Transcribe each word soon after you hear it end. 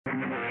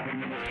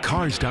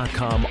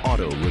Cars.com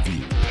Auto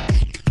Review.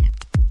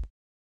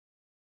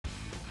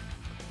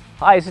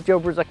 Hi, this is Joe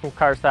Bruzek from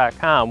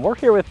Cars.com. We're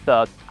here with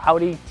the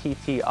Audi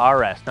TT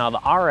RS. Now, the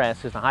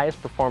RS is the highest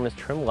performance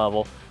trim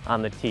level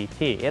on the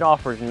TT. It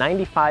offers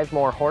 95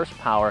 more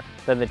horsepower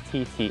than the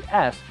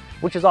TTS,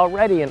 which is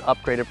already an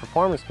upgraded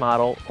performance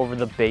model over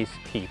the base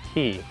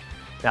TT.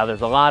 Now,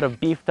 there's a lot of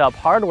beefed up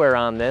hardware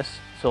on this,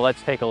 so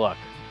let's take a look.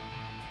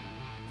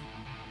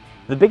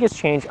 The biggest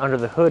change under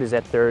the hood is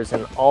that there is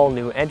an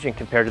all-new engine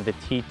compared to the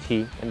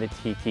TT and the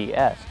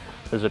TTS.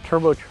 There's a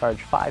turbocharged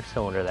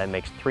 5-cylinder that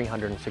makes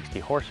 360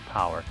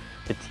 horsepower.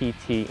 The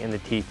TT and the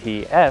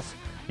TTS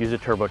use a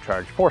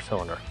turbocharged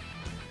 4-cylinder.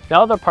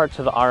 Now, other parts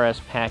of the RS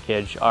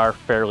package are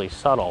fairly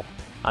subtle.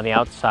 On the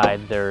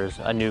outside, there's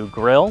a new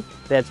grille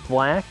that's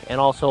black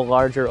and also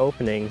larger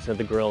openings of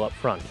the grille up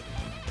front.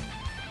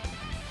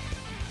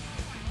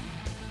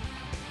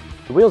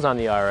 The wheels on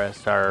the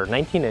RS are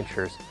 19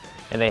 inches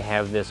and they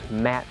have this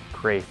matte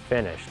gray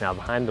finish. Now,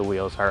 behind the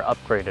wheels are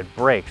upgraded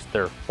brakes.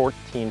 They're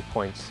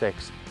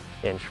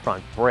 14.6-inch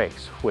front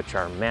brakes, which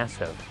are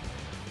massive.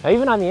 Now,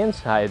 even on the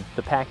inside,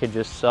 the package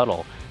is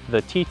subtle.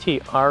 The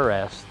TT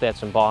RS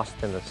that's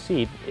embossed in the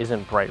seat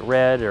isn't bright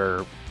red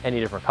or any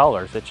different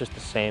colors. It's just the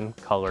same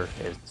color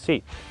as the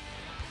seat.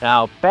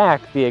 Now,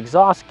 back, the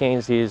exhaust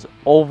gains these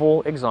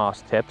oval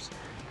exhaust tips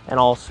and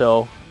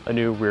also a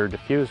new rear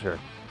diffuser.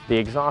 The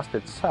exhaust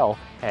itself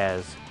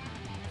has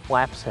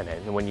flaps in it,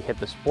 and when you hit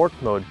the sport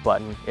mode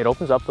button, it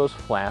opens up those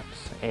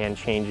flaps and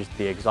changes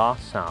the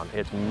exhaust sound.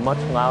 It's much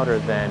louder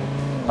than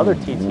other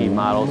TT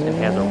models and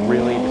has a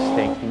really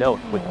distinct note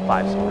with the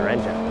 5-cylinder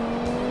engine.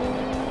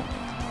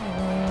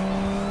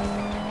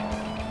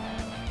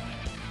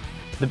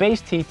 The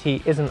base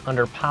TT isn't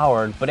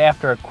underpowered, but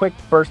after a quick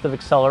burst of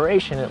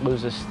acceleration, it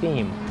loses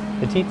steam.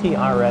 The TT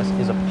RS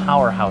is a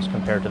powerhouse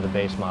compared to the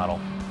base model.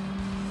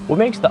 What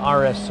makes the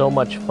RS so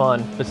much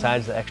fun,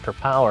 besides the extra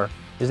power,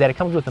 is that it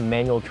comes with a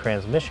manual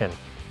transmission.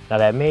 Now,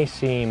 that may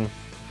seem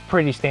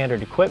pretty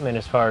standard equipment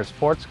as far as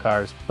sports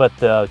cars, but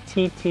the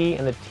TT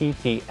and the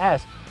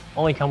TTS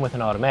only come with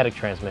an automatic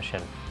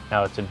transmission.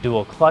 Now, it's a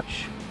dual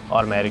clutch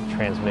automatic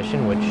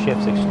transmission which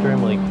shifts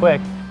extremely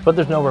quick, but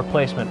there's no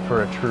replacement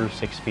for a true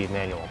 6-speed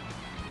manual.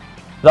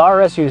 The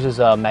RS uses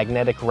a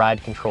magnetic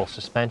ride control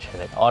suspension.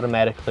 It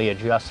automatically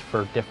adjusts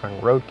for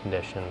different road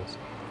conditions.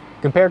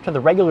 Compared to the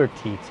regular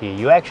TT,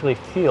 you actually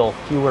feel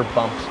fewer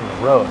bumps in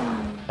the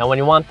road. Now, when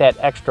you want that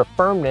extra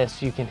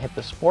firmness, you can hit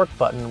the sport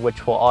button,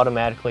 which will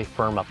automatically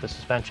firm up the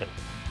suspension.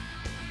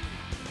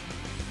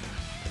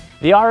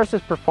 The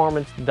RS's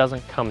performance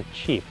doesn't come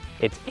cheap.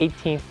 It's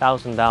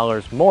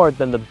 $18,000 more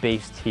than the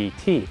base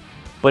TT,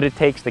 but it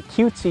takes the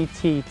cutesy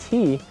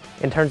TT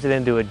and turns it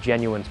into a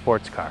genuine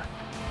sports car.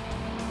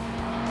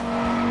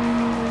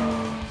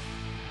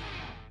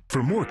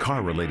 For more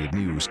car-related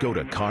news, go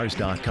to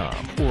Cars.com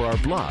or our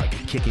blog,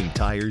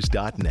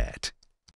 KickingTires.net.